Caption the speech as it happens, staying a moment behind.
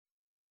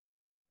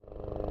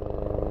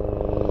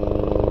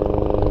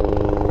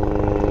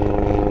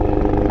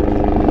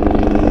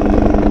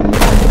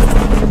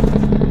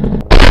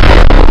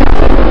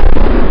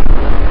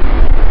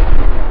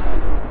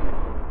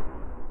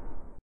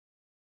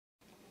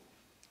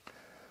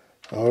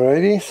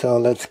Alrighty, so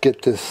let's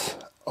get this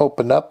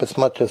opened up as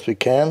much as we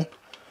can.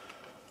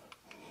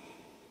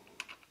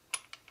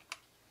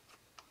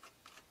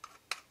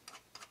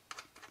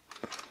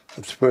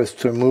 Let's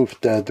first remove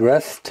that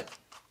rest.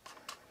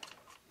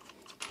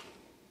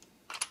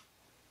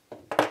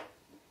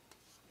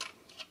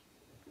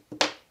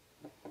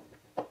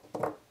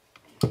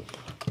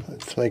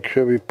 Let's make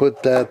sure we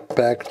put that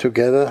back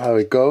together how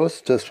it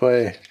goes. This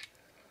way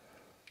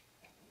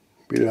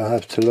we don't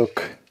have to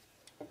look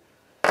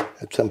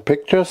at some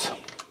pictures.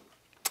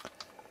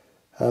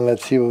 And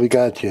let's see what we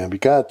got here. We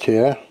got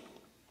here,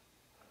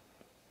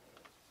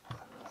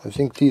 I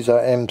think these are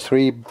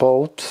M3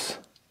 bolts.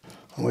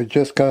 We're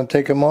just going to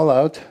take them all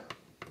out.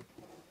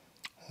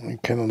 We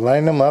can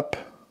line them up.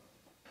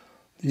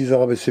 These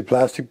are obviously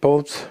plastic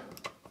bolts.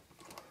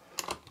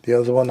 The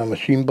other one are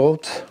machine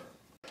bolts,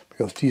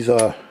 because these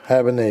are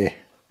having a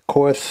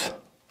coarse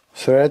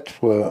thread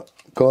for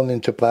going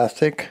into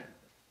plastic.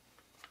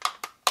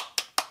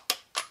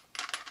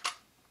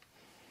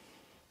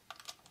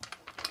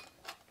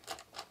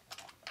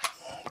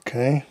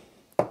 Okay,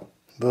 a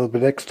little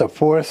bit extra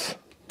force.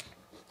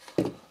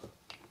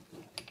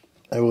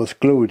 It was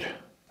glued,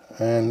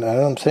 and I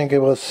don't think it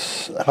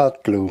was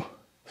hot glue,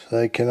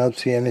 so I cannot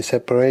see any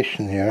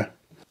separation here.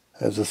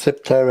 There's a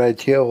zip tie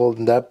right here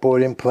holding that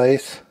board in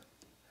place.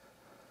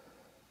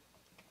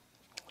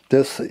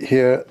 This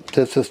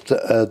is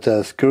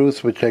the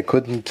screws which I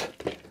couldn't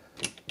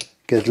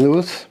get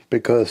loose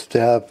because they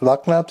have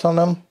lock nuts on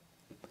them,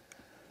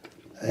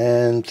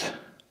 and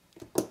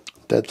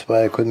that's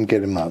why I couldn't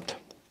get them out.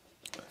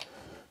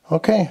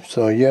 Okay,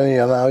 so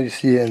here now you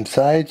see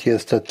inside,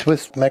 here's the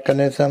twist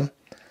mechanism.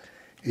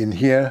 In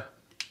here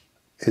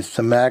is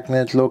the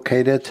magnet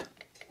located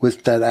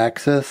with that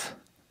axis,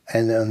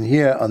 and on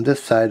here on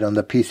this side on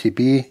the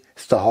PCB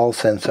is the Hall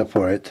sensor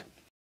for it.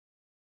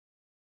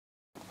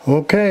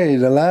 Okay,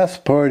 the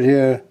last part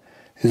here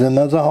is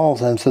another Hall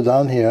sensor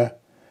down here,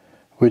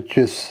 which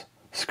is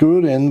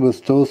screwed in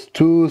with those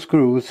two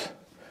screws.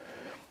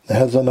 It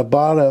has on the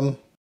bottom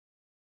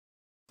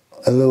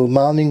a little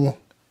mounting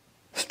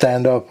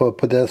stand up for a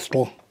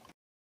pedestal,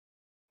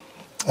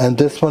 and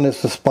this one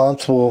is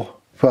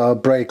responsible for our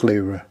brake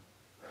lever.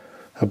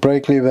 A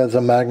brake lever has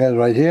a magnet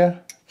right here.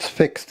 It's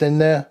fixed in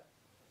there,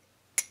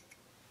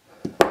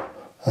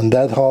 and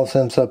that Hall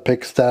sensor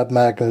picks that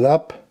magnet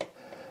up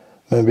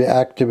when we're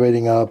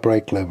activating our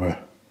brake lever.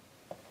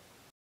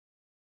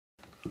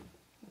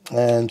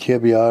 And here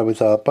we are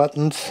with our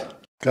buttons.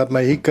 Got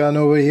my heat gun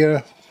over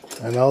here,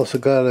 and I also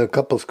got a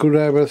couple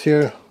screwdrivers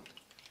here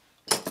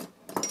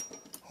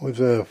with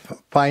a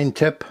fine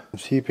tip.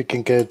 Let's see if we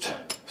can get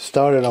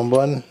started on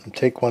one and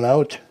take one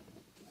out.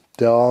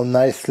 They're all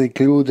nicely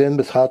glued in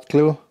with hot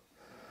glue,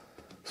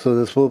 so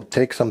this will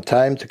take some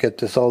time to get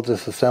this all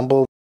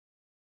disassembled.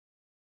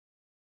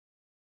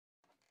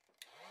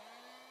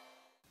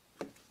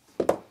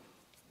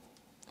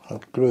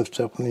 Hot glue is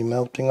definitely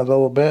melting a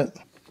little bit,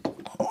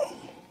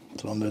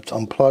 so let's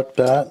unplug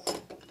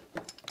that.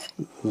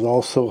 There's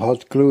also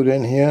hot glued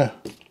in here,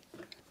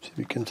 see if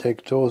we can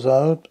take those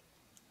out.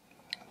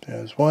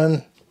 There's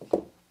one,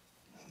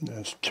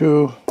 there's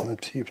two.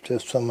 Let's see if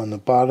there's some on the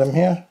bottom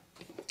here,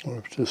 or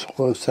if this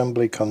whole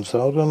assembly comes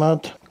out or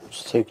not.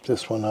 Let's take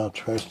this one out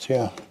first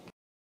here.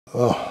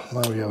 Oh,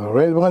 now we have a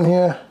red one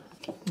here.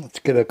 Let's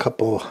get a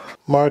couple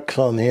marks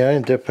on here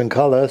in different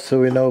colors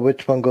so we know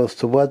which one goes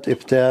to what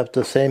if they have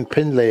the same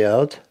pin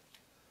layout.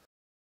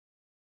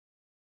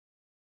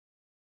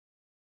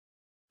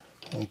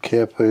 And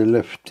carefully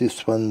lift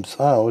these ones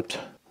out.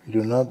 We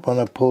do not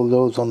want to pull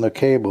those on the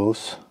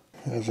cables.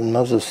 There's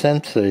another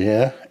sensor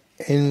here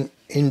in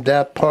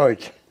that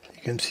part.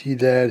 You can see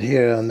that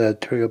here on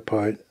that trigger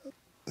part.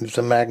 It's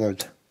a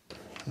magnet.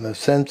 And the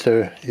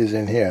sensor is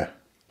in here.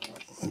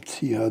 Let's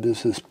see how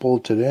this is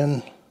bolted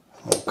in.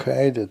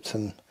 Okay, that's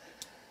a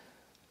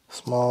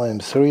small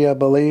M3 I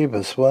believe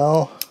as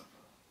well.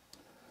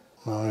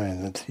 Alright,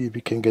 let's see if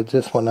we can get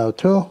this one out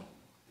too.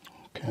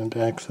 Can't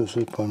access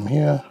it from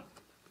here.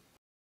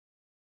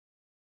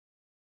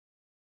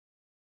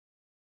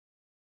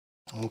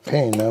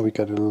 Okay, now we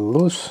got it a little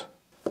loose.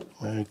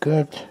 Very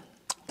good.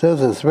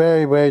 This is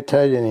very, very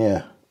tight in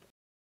here.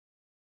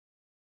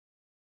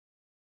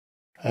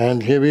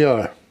 And here we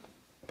are.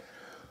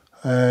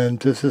 And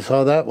this is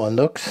how that one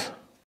looks.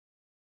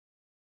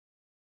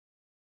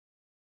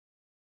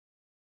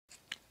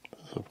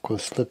 It's of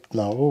course slipped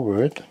now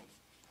over it,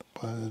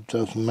 but it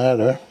doesn't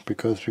matter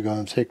because we're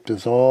going to take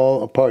this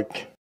all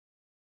apart.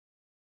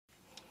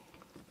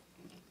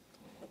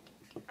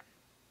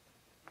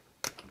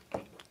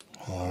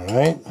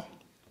 Alright,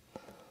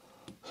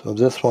 so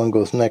this one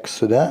goes next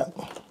to that,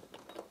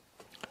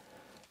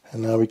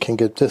 and now we can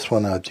get this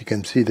one out. You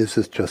can see this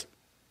is just,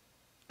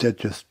 they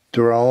just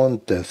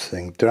drowned this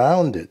thing,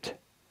 drowned it.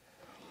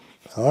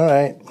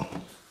 Alright.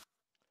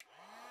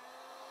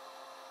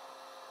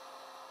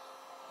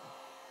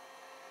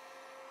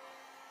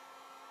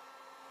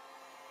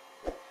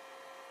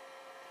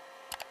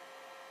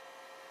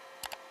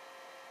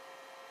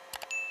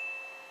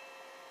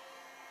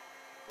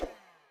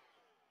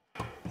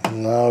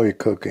 Now we're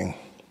cooking,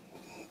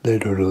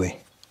 literally.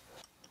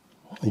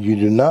 You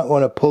do not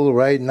want to pull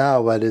right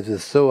now while it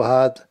is so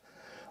hot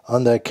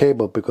on that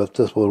cable, because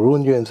this will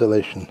ruin your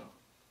insulation.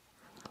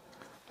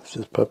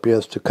 This puppy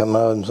has to come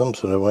out in some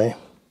sort of way.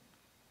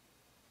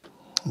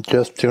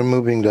 Just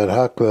removing that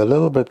hot glue a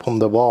little bit from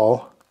the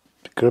wall,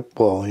 the grip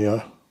wall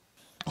here.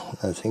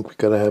 I think we're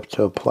gonna have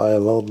to apply a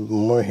little bit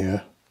more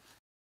here.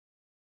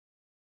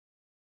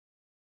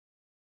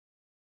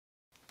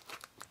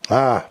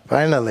 Ah,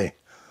 finally!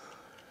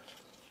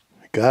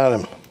 We got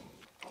him.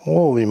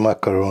 Holy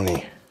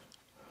macaroni.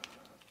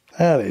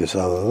 That is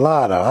a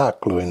lot of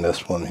hot glue in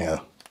this one here.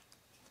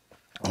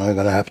 I'm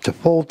gonna have to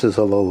fold this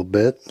a little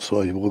bit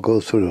so it will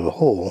go through the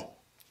hole.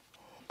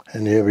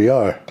 And here we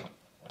are.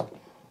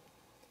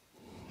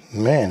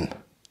 Man,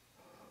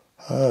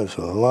 that's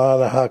a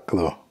lot of hot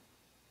glue.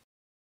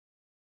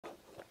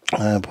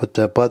 I put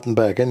that button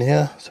back in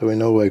here so we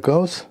know where it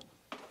goes.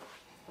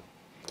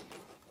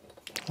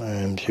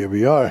 And here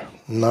we are.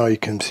 Now you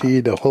can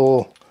see the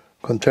whole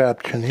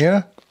contraption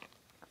here.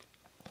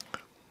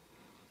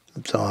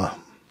 It's a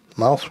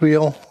mouse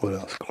wheel with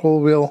a scroll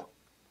wheel,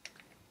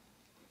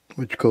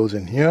 which goes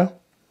in here.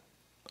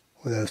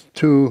 It has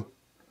two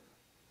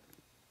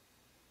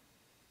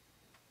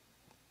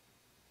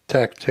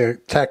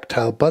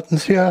tactile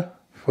buttons here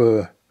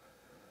for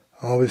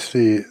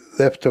obviously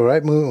left or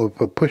right move or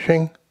for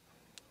pushing.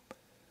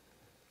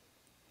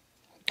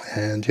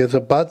 And here's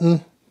a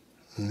button,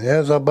 and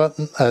there's a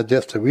button,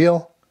 just a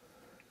wheel,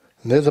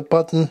 and there's a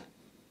button.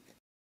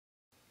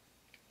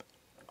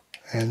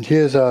 And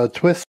here's our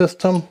twist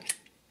system.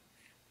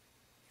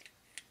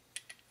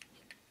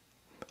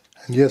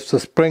 And here's the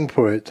spring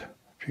for it,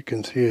 if you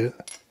can see it.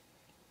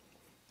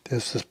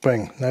 There's the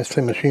spring,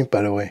 nicely machined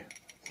by the way.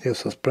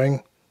 Here's the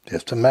spring,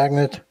 there's the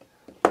magnet.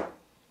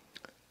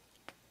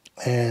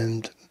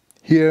 And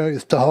here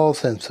is the Hall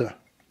sensor.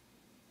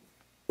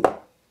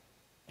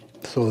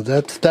 So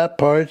that's that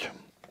part.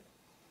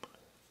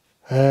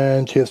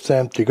 And here's the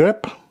empty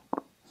grip.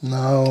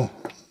 Now,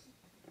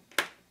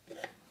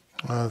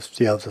 that's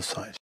the other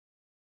side.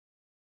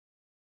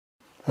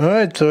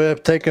 Alright, so we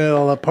have taken it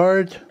all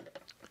apart.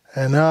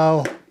 And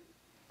now,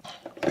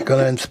 we're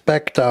going to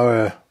inspect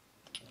our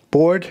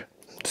board,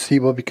 see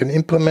what we can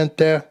implement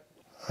there.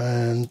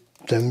 And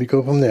then we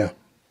go from there.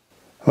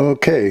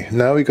 Okay,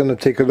 now we're going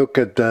to take a look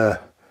at the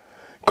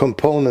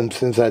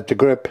components inside the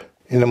grip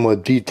in a more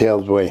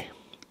detailed way.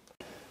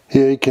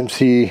 Here you can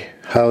see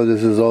how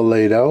this is all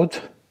laid out.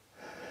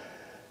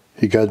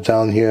 You got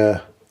down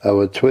here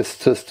our twist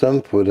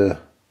system for the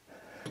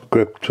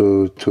grip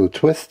to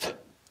twist.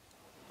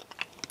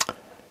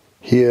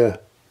 Here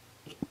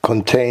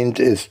contained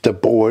is the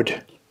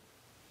board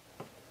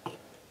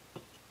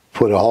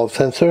for the Hall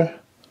sensor.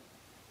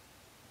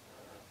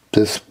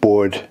 This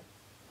board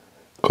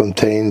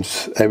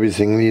contains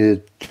everything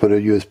needed for the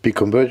USB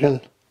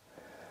conversion.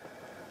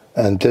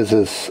 And this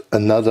is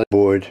another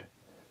board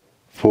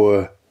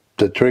for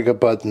the trigger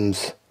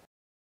buttons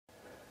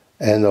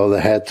and all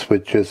the head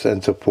switches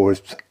and so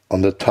forth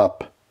on the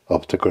top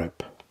of the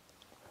grip.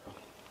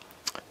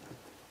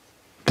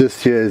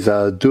 This here is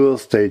our dual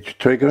stage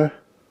trigger.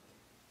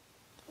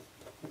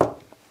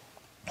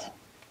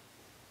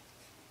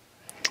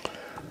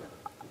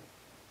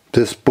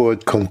 This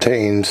board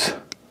contains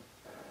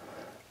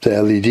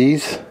the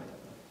LEDs,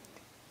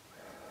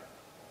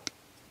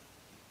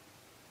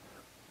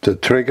 the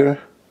trigger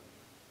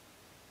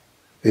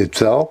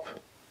itself,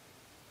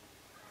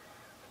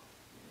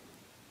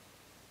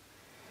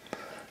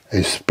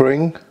 a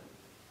spring,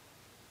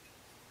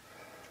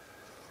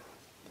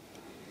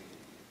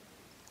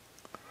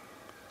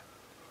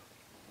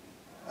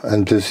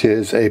 and this here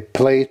is a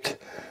plate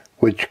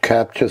which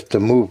captures the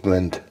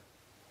movement.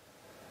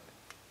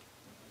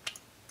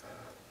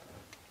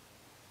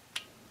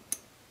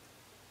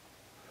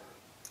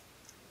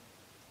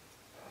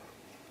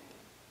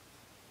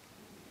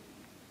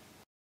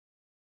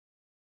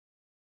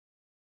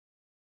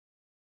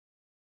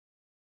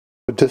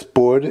 This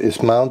board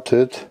is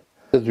mounted.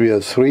 We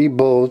have 3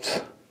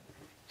 bolts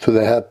to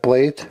the head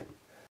plate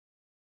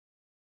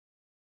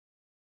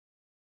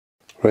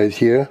right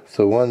here.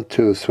 So 1,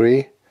 2,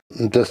 3.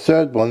 And the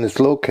third one is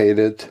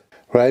located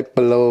right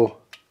below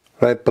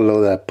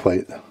that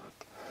plate.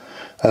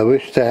 I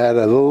wish they had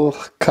a little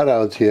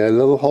cutout here, a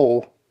little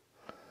hole,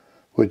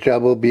 which I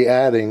will be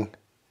adding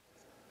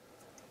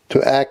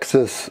to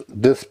access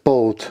this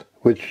bolt,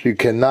 which you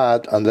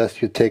cannot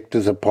unless you take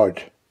this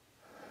apart,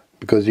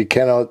 because you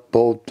cannot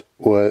bolt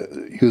or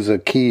use a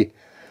key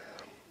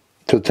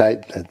to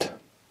tighten it.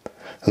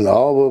 And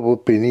all what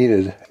would be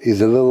needed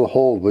is a little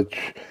hole,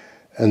 which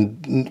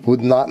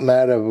would not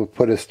matter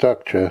for the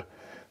structure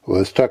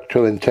or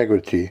structural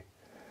integrity.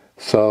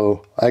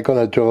 So I'm going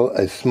to drill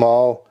a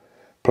small,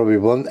 probably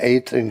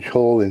 1/8 inch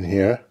hole in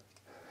here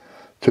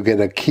to get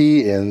a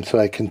key in, so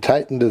I can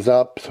tighten this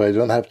up so I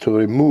don't have to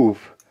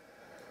remove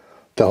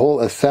the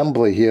whole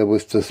assembly here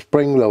with the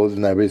spring load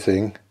and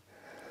everything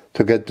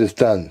to get this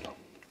done.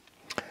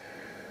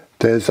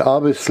 There's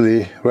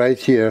obviously right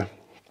here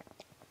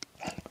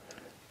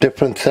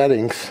different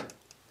settings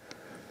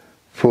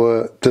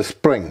for the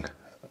spring.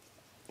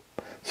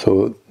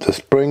 So the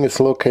spring is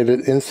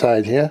located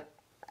inside here,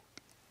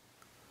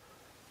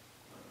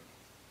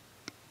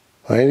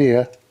 right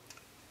here,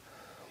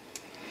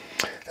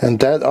 and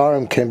that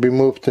arm can be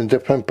moved in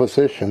different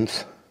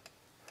positions,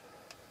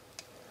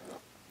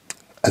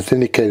 as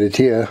indicated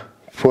here,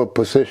 4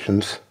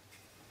 positions,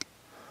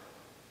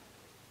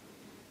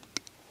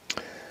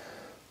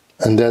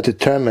 and that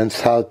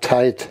determines how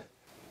tight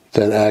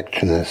that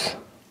action is.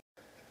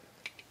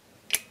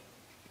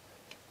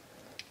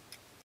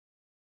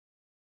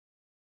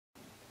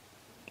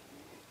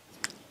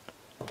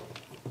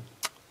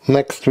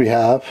 Next we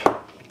have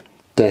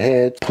the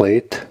head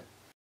plate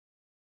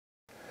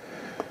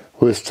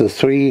with the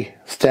 3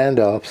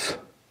 standoffs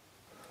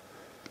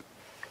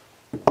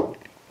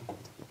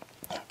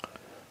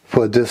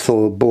for this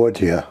little board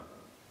here.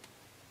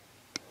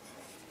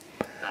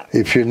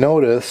 If you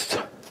noticed,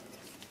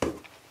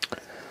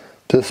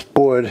 this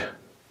board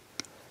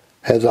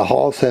has a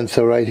hall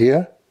sensor right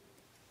here,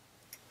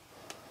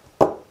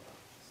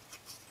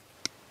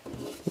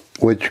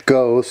 which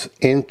goes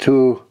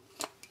into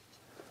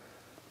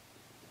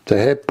the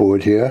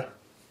headboard here.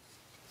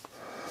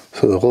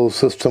 So the whole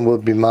system will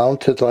be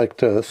mounted like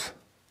this.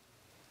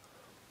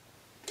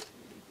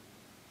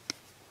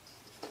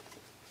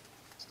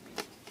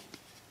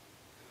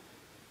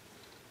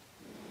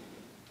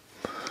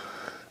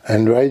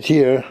 And right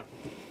here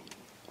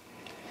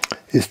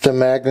is the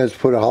magnet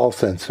for the hall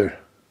sensor.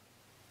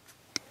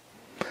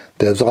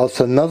 There's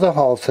also another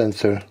hall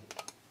sensor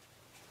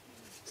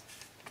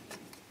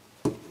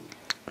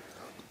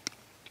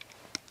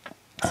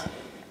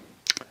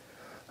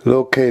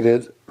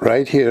located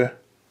right here,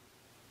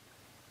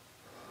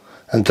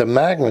 and the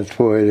magnet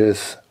for it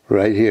is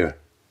right here.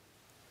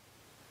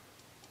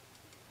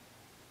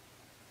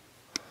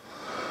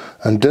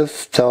 And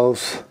this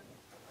tells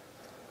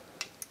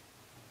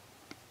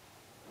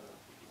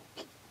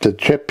the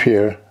chip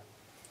here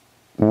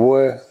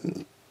where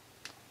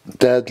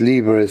that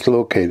lever is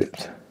located.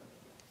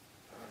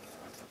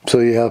 So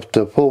you have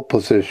the full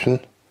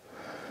position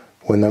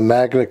when the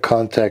magnet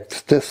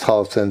contacts this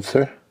hall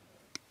sensor,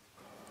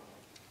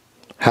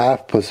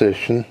 half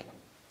position,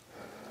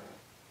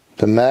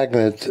 the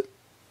magnet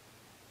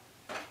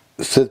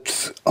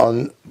sits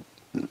on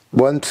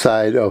one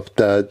side of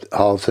the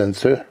hall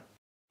sensor,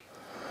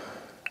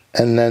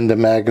 and then the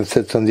magnet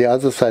sits on the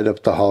other side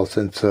of the hall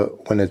sensor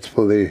when it's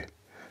fully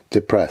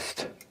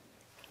depressed.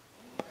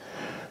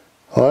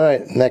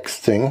 Alright, next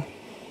thing.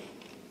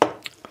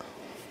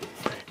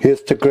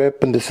 Here's the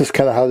grip, and this is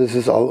kind of how this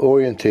is all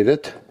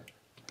orientated.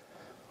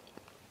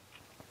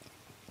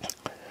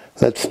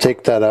 Let's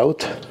take that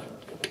out.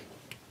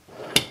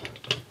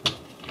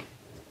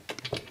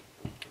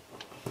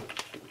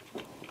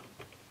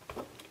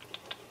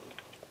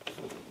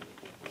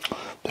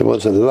 There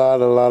was a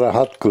lot of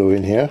hot glue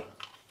in here.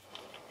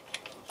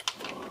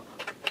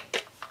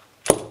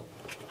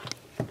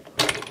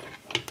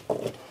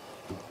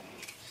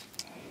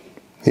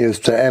 Here's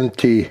the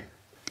empty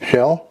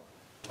shell,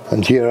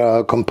 and here are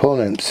our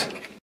components.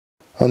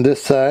 On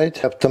this side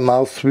we have the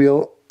mouse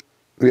wheel.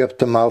 We have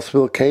the mouse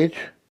wheel cage.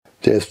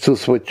 There's 2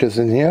 switches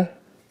in here.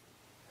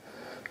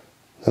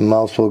 The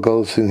mouse wheel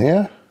goes in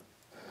here,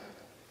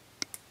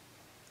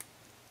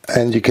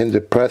 and you can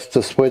depress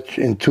the switch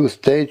in 2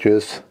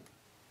 stages.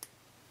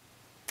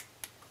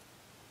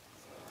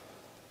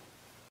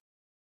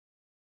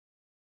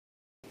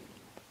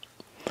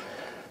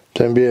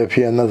 Then we have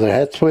here another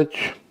head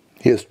switch.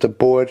 Here's the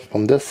board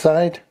from this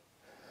side.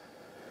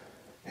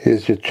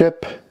 Here's your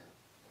chip.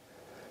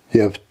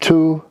 You have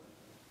 2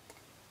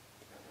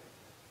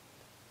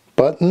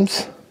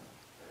 buttons.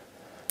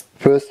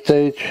 First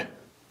stage,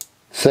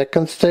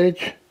 second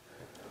stage.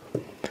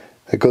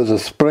 There goes a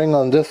spring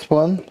on this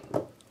one.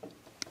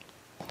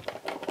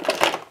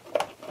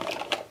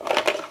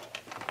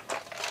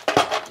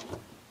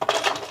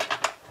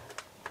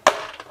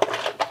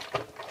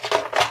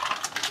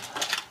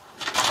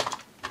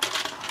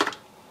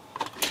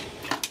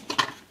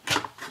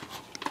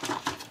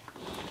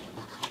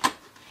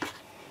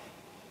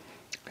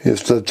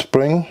 Here's that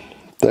spring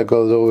that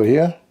goes over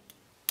here.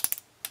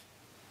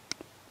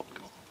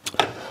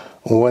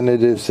 When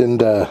it is in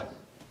the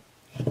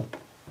you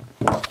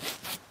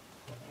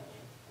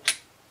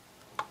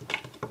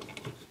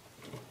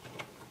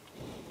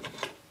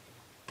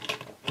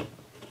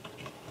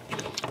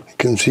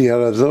can see how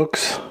that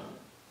looks.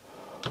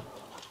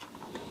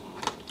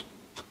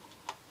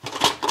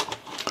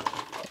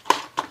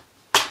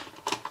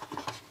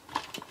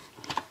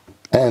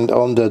 And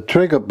on the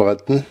trigger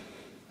button,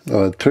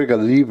 or trigger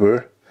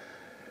lever,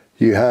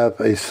 you have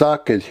a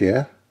socket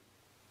here,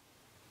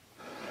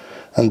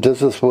 and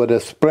this is where the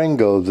spring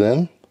goes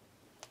in.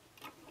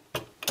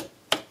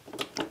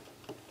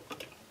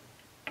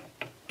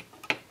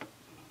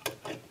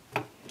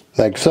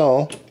 Like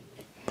so.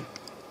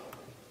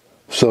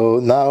 So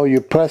now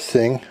you're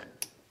pressing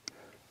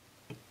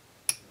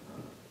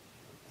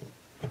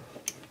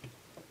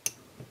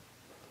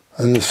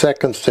and the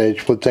second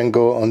stage will then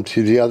go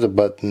onto the other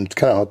button. It's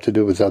kind of hard to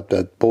do without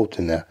that bolt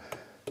in there.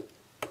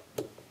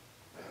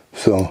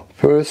 So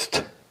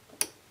first,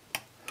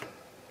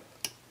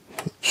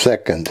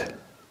 second.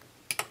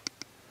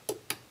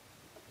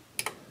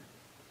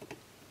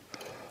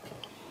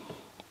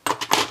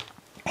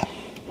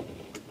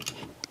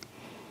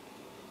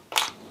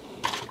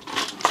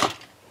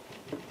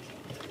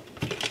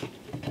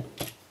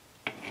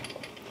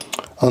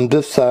 On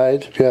this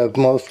side you have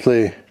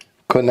mostly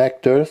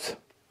connectors,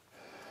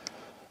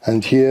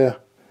 and here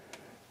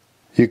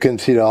you can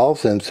see the hall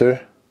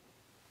sensor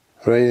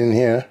right in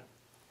here.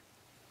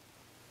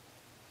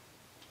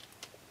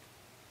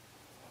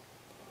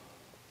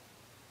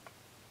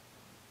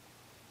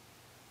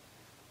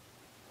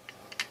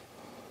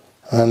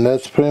 And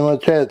that's pretty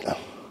much it.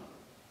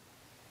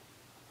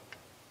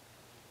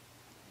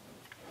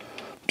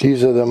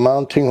 These are the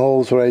mounting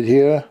holes right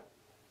here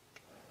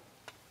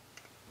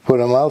for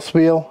the mouse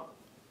wheel.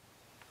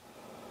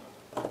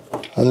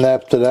 And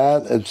after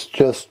that, it's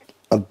just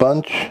a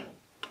bunch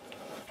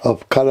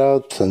of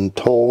cutouts and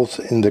holes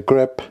in the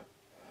grip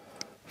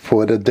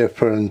for the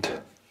different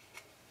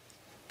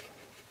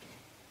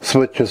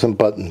switches and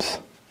buttons.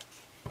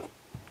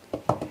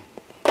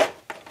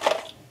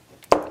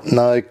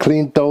 Now I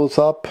cleaned those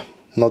up,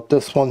 not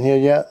this one here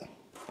yet,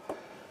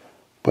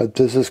 but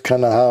this is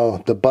kind of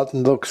how the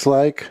button looks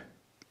like.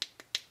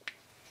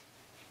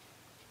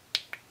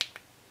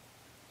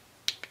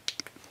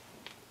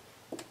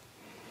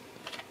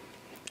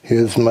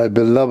 Here's my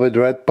beloved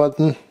red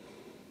button,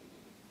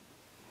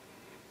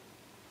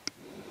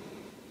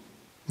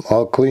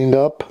 all cleaned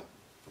up.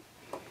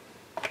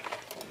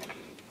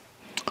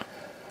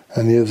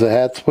 And here's a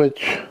hat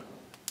switch.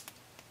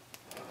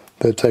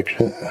 That's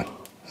actually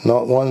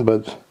not one,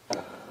 but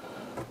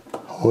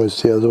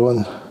where's the other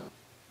one?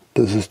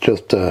 This is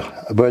just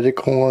a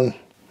vertical one,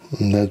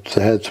 and that's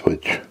a head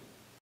switch.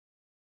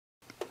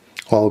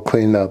 All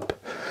cleaned up.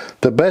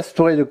 The best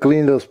way to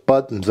clean those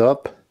buttons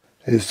up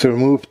is to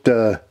remove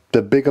the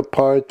bigger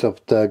part of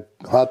the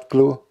hot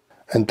glue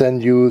and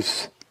then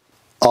use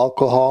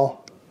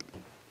alcohol,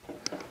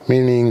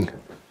 meaning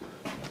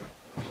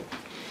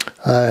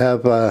I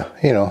have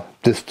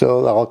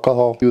distilled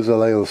alcohol. Use a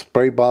little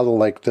spray bottle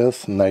like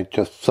this, and I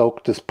just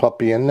soak this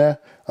puppy in there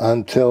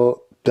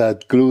until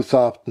that glue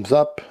softens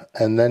up,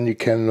 and then you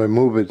can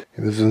remove it.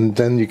 And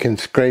then you can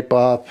scrape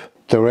off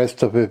the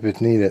rest of it if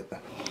needed.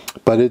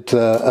 But it's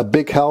a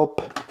big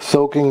help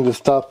soaking the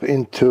stuff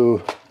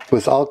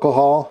with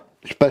alcohol,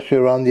 especially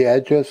around the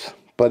edges.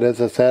 But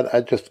as I said,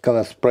 I'm just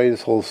gonna spray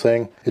this whole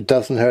thing. It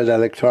doesn't hurt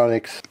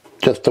electronics,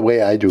 just the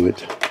way I do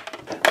it.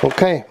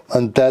 Okay,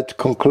 and that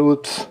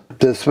concludes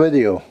this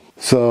video.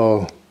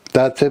 So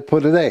that's it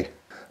for today.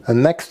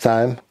 And next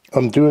time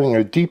I'm doing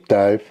a deep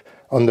dive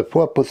on the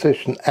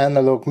 4-position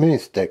analog mini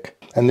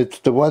stick, and it's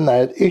the one I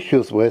had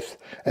issues with,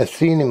 as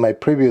seen in my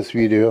previous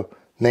video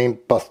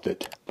named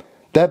Busted.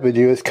 That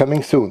video is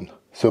coming soon,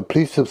 so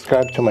please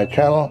subscribe to my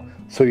channel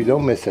so you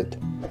don't miss it.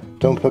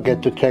 Don't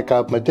forget to check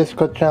out my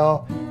Discord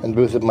channel and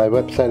visit my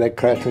website at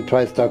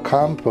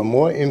crashmetwice.com for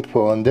more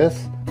info on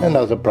this and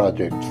other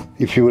projects.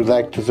 If you would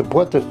like to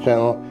support this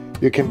channel,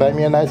 you can buy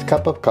me a nice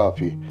cup of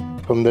coffee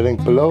from the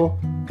link below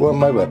or on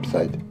my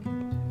website.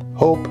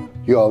 Hope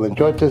you all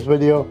enjoyed this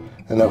video,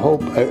 and I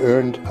hope I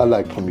earned a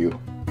like from you.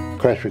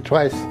 Crash with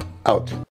Twice, out.